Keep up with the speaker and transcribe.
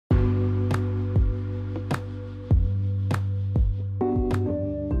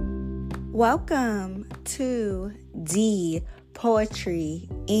Welcome to D Poetry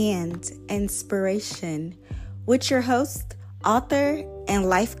and Inspiration with your host, author, and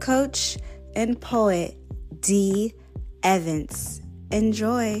life coach and poet, D. Evans.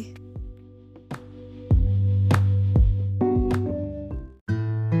 Enjoy.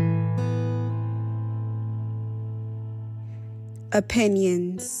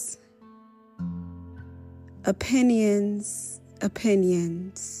 Opinions.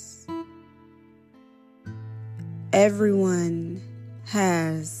 Everyone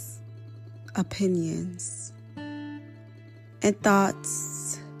has opinions and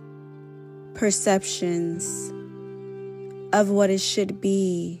thoughts, perceptions of what it should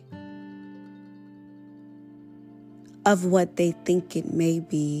be, of what they think it may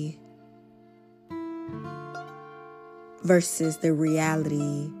be, versus the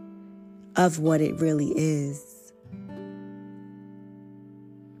reality of what it really is.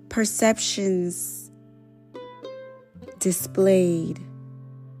 Perceptions displayed,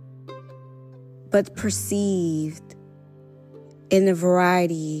 but perceived in a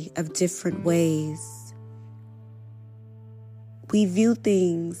variety of different ways. We view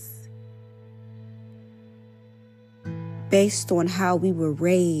things based on how we were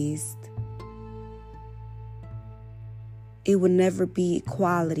raised. It will never be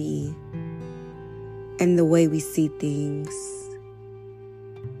equality in the way we see things.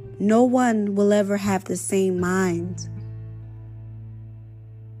 No one will ever have the same mind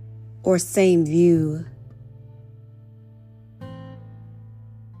or same view,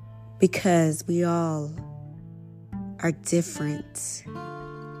 because we all are different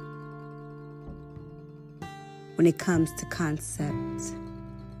when it comes to concept.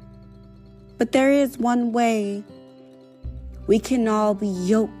 But there is one way we can all be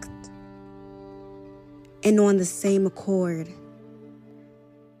yoked and on the same accord,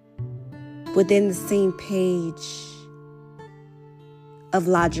 within the same page of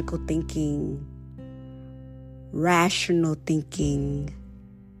logical thinking, rational thinking.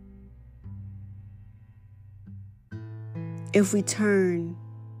 If we turn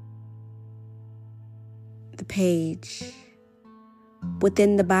the page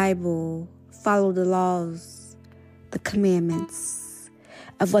within the Bible, follow the laws, the commandments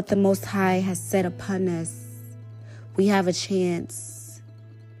of what the Most High has set upon us, we have a chance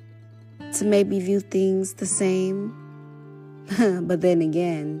to maybe view things the same. But then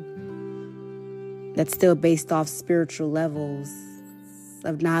again, that's still based off spiritual levels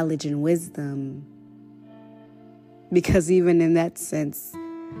of knowledge and wisdom. Because even in that sense,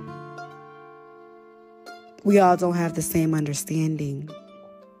 we all don't have the same understanding.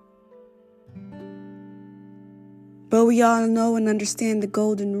 But we all know and understand the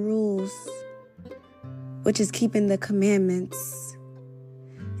golden rules, which is keeping the commandments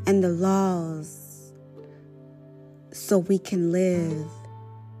and the laws so we can live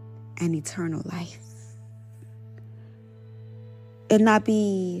an eternal life and not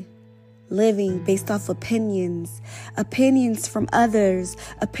be living based off opinions from others,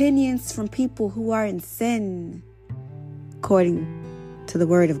 opinions from people who are in sin, according to the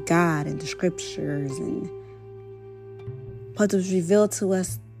word of God and the scriptures and what was revealed to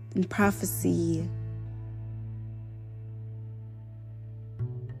us in prophecy.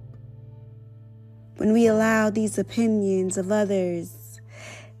 When we allow these opinions of others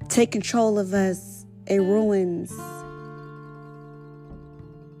take control of us, it ruins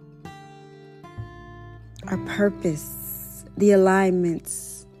our purpose, the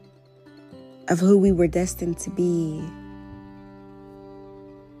alignments of who we were destined to be.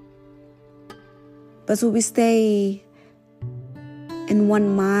 But so we stay in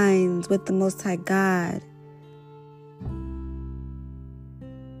one mind with the Most High God,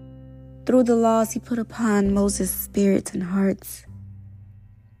 through the laws He put upon Moses' spirits and hearts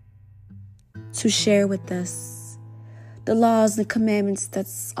to share with us, the laws and commandments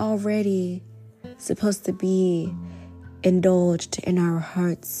that's already supposed to be indulged in our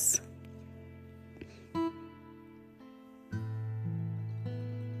hearts.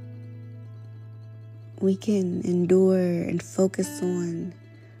 We can endure and focus on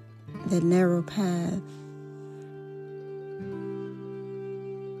the narrow path.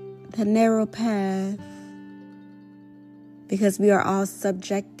 The narrow path, because we are all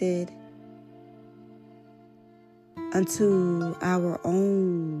subjected unto our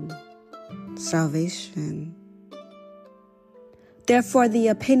own salvation. Therefore, the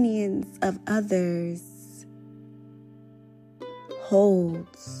opinions of others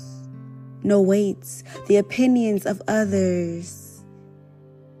holds no weight. The opinions of others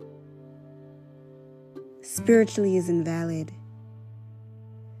spiritually is invalid.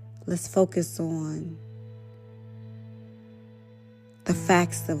 Let's focus on the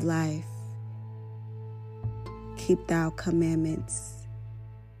facts of life. Keep thou commandments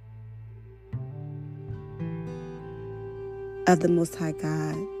of the Most High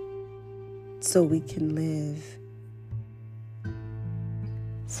God so we can live.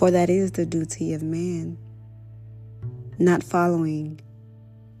 For that is the duty of man, not following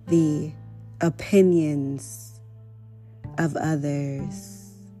the opinions of others.